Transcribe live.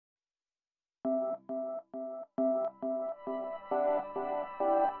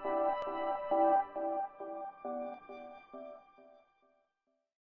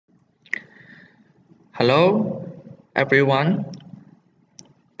Hello, everyone.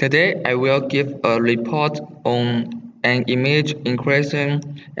 Today I will give a report on an image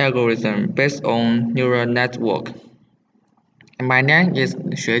encryption algorithm based on neural network. My name is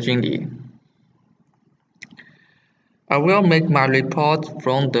Xuejun. I will make my report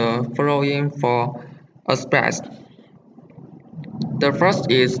from the following four aspects. The first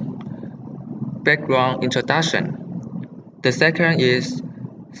is background introduction. The second is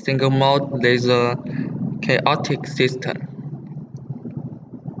single-mode laser chaotic system.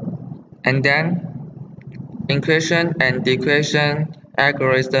 And then encryption and decryption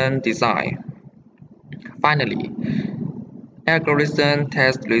algorithm design. Finally, algorithm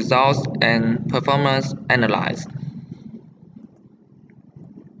test results and performance analysis.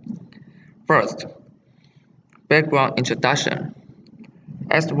 First, background introduction.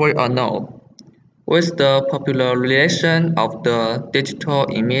 As we all know, with the popularization of the digital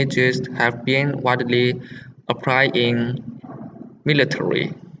images have been widely applied in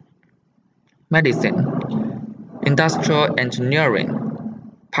military, medicine, industrial engineering,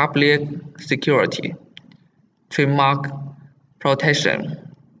 public security, trademark protection,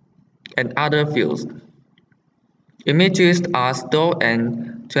 and other fields. Images are stored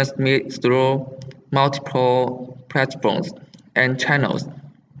and transmitted through multiple platforms and channels.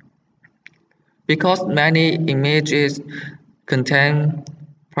 Because many images contain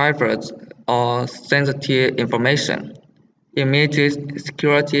private or sensitive information, images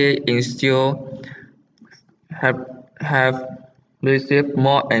security issues have received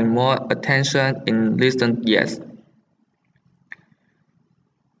more and more attention in recent years.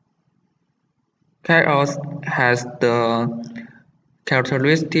 Chaos has the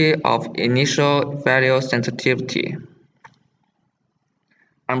characteristic of initial value sensitivity,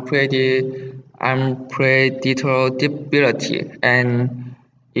 unpredictability, and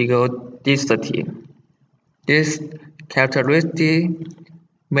egodicity. This characteristic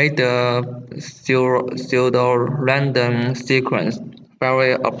made the pseudo-random sequence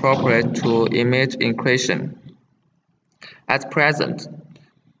very appropriate to image encryption. At present,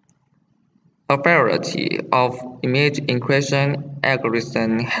 a variety of image encryption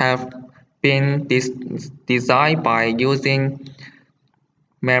algorithms have been designed by using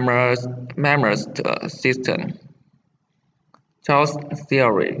memorized system, chaos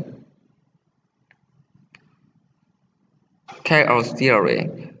theory, content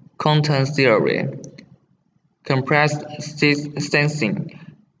theory, compressed sensing,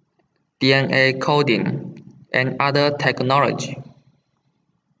 DNA coding, and other technology.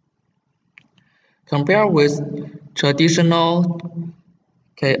 Compared with traditional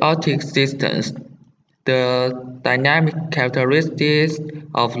chaotic systems, the dynamic characteristics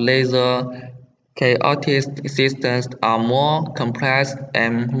of laser chaotic systems are more complex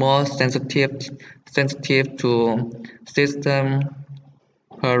and more sensitive to system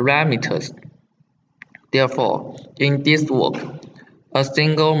parameters. Therefore, in this work, a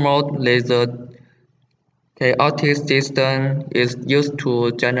single-mode laser chaotic system is used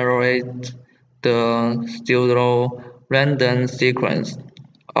to generate the pseudo-random sequence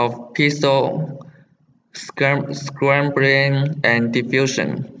of pixel scrambling and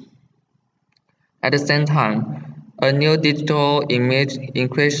diffusion. At the same time, a new digital image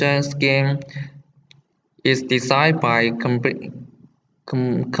encryption scheme is designed by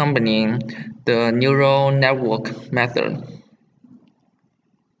combining the neural network method,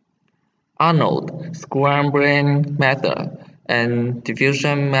 Arnold scrambling method, and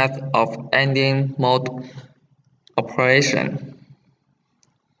diffusion method of ending mode operation.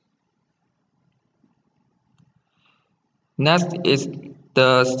 Next is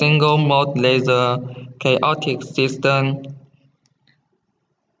the single-mode laser chaotic system.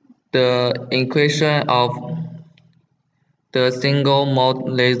 The equation of the single-mode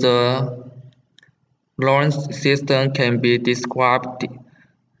laser Lorentz system can be described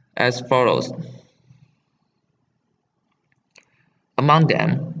as follows. Among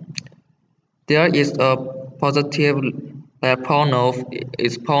them, there is a positive Lyapunov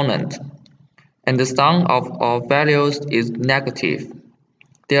exponent, and the sum of all values is negative.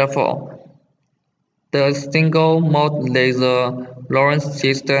 Therefore, the single-mode laser Lorentz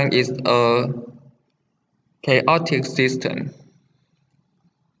system is a chaotic system.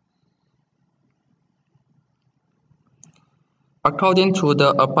 According to the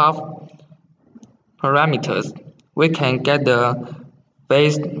above parameters, we can get the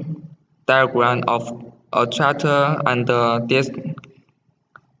phase diagram of a chatter under these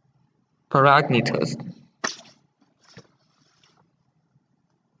parameters.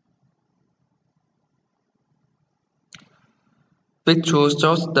 Picture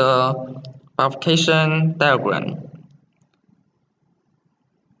shows the Bifurcation diagram.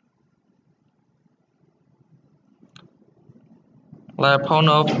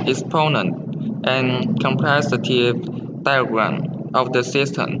 Lyapunov exponent and complexity diagram of the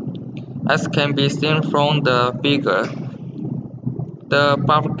system. As can be seen from the figure, the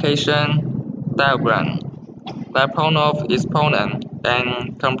bifurcation diagram, Lyapunov exponent,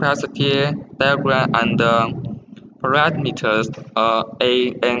 and complexity diagram and the parameters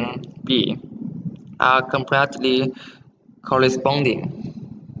A and B are completely corresponding.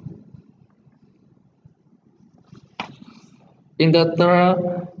 In the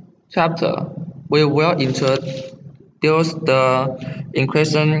third chapter, we will introduce the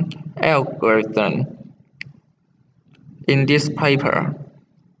encryption algorithm. In this paper,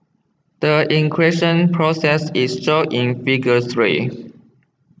 the encryption process is shown in Figure 3.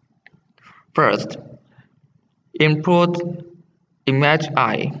 First, input image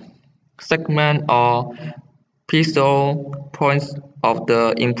I, segment or pixel points of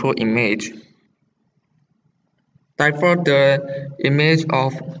the input image. Divert the image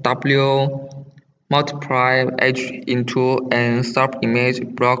of W, multiply H into n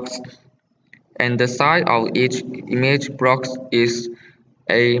sub-image blocks, and the size of each image block is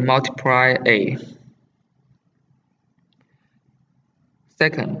a multiply A.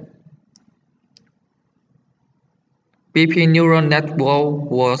 Second, BP neural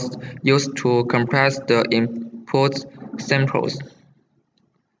network was used to compress the input samples.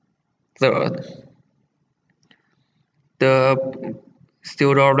 Third, the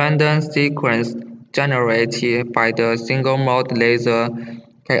pseudo-random sequence generated by the single-mode laser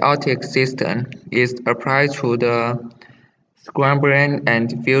chaotic system is applied to the scrambling and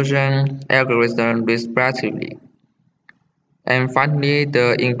diffusion algorithm respectively. And finally,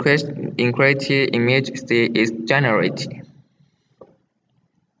 the encrypted image C is generated.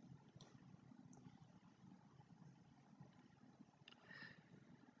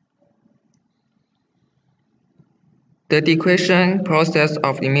 The decryption process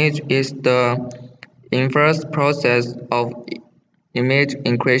of image is the inverse process of image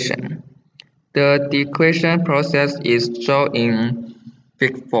encryption. The decryption process is shown in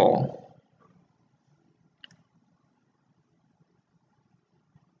Fig 4.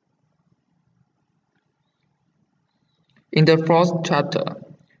 In the fourth chapter,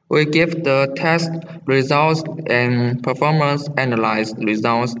 we give the test results and performance analysis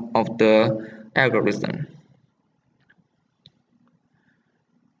results of the algorithm.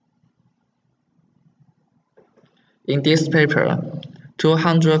 In this paper,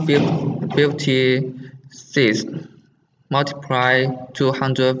 256 multiply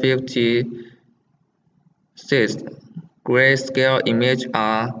 256 grayscale images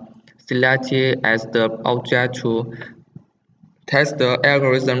are selected as the object to test the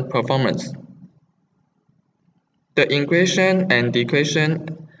algorithm performance. The encryption and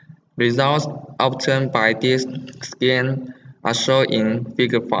decryption results obtained by this scheme are shown in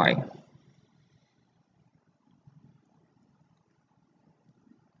Figure 5.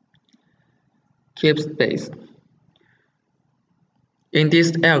 Keep space. In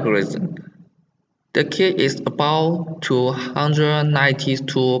this algorithm, the key is about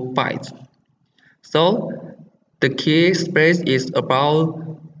 292 bytes. So, the key space is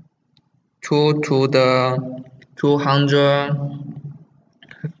about 2 to the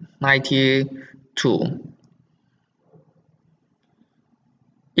 292.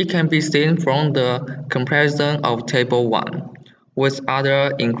 It can be seen from the comparison of Table 1 with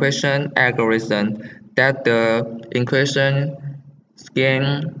other encryption algorithms that the encryption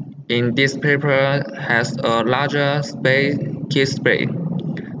scheme in this paper has a larger key space,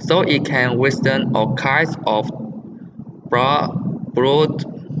 so it can withstand all kinds of brute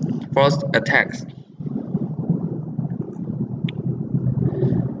force attacks.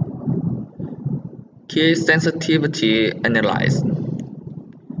 Key sensitivity analysis.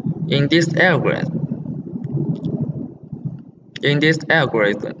 In this algorithm,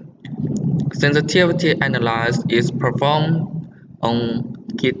 sensitivity analysis is performed on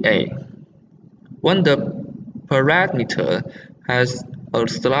key A. When the parameter has a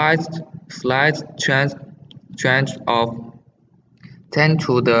slight change of 10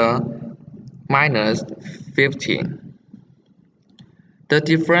 to the minus 15. The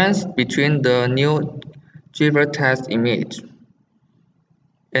difference between the new driver test image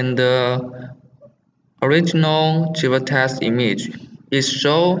and the original driver test image is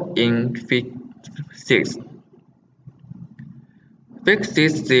shown in Fig 6. Fig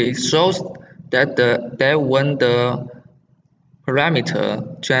 6 shows that when the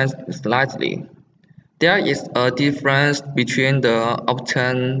parameter changes slightly, there is a difference between the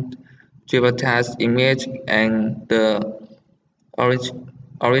obtained GreeNets image and the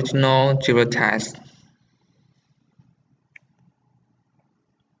original GreeNets.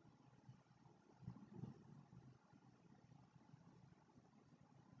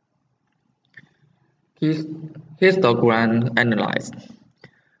 Histogram analysis.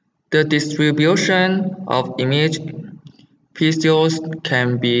 The distribution of image pixels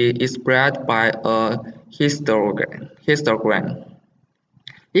can be expressed by a histogram.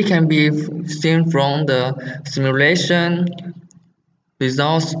 It can be seen from the simulation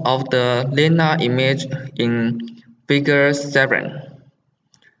results of the linear image in Figure 7.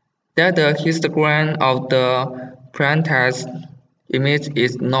 That the histogram of the plain-text image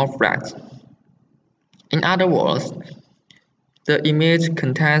is not flat. In other words, the image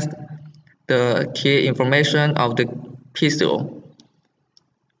contains the key information of the pixel,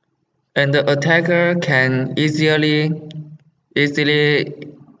 and the attacker can easily extract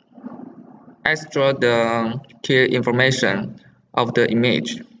the key information of the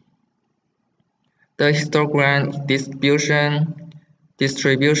image. The histogram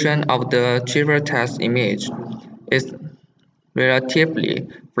distribution of the GreeNets image is relatively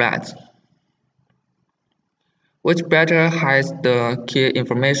flat, which better hides the key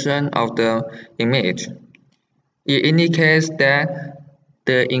information of the image. It indicates that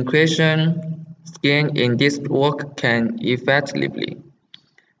the encryption scheme in this work can effectively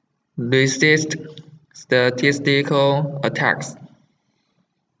resist statistical attacks.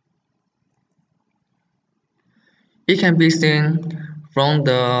 It can be seen from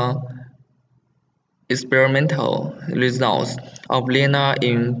the experimental results of linear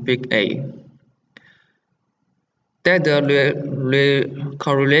in Fig A that the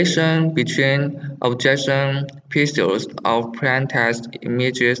correlation between objection pixels of plain-text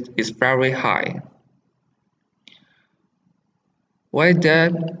images is very high, while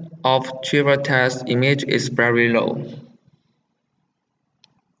that of GreeNets image is very low.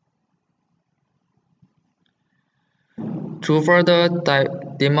 To further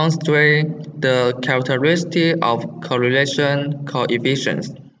demonstrate the characteristic of correlation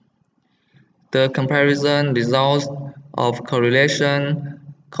coefficients, the comparison results of correlation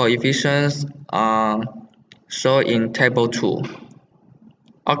coefficients are shown in Table 2.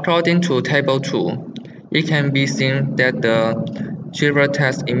 According to Table 2, it can be seen that the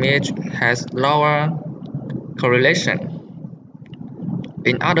GreeNets image has lower correlation.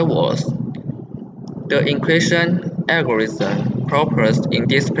 In other words, the encryption algorithm proposed in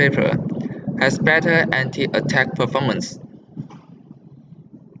this paper has better anti-attack performance.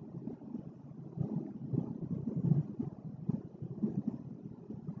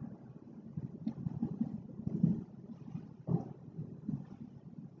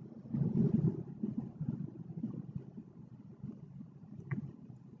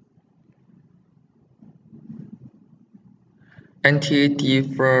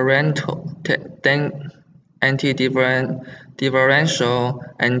 Anti-differential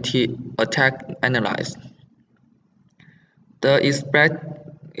anti-attack analysis. The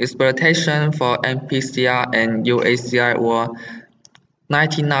expectation for MPCR and UACI were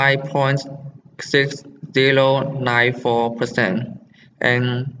 99.6094%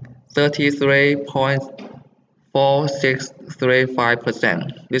 and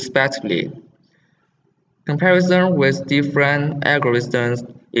 33.4635% respectively. Comparison with different algorithms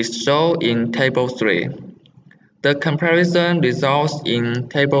is shown in Table 3. The comparison results in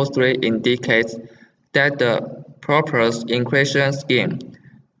Table 3 indicates that the proposed encryption scheme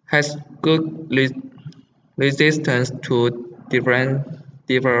has good resistance to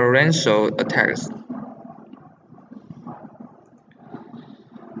differential attacks.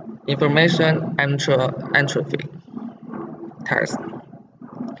 Information entropy test.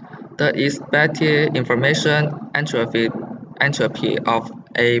 The expected information entropy of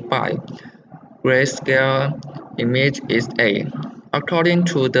a by grayscale image is A. According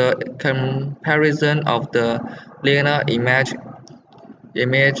to the comparison of the linear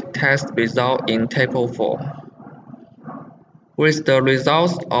image test result in Table 4 with the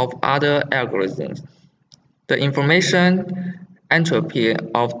results of other algorithms, the information entropy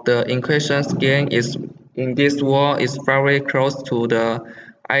of the encryption scheme in this world is very close to the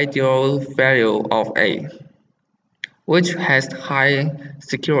ideal value of A, which has high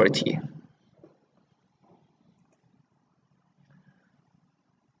security.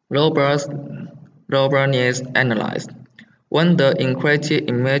 Robustness analysis. When the encrypted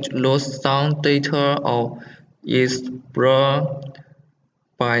image loses some data or is blurred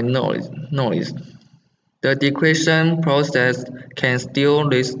by noise, the decryption process can still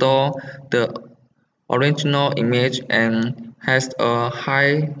restore the original image and has a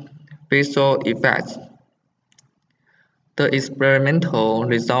high visual effects. The experimental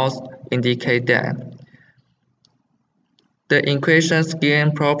results indicate that the encryption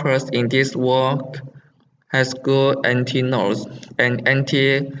scheme proposed in this work has good anti-noise and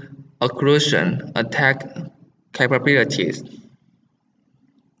anti-occlusion attack capabilities.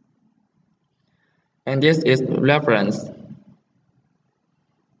 And this is reference.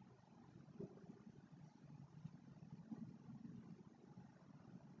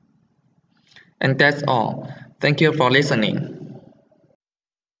 And that's all. Thank you for listening.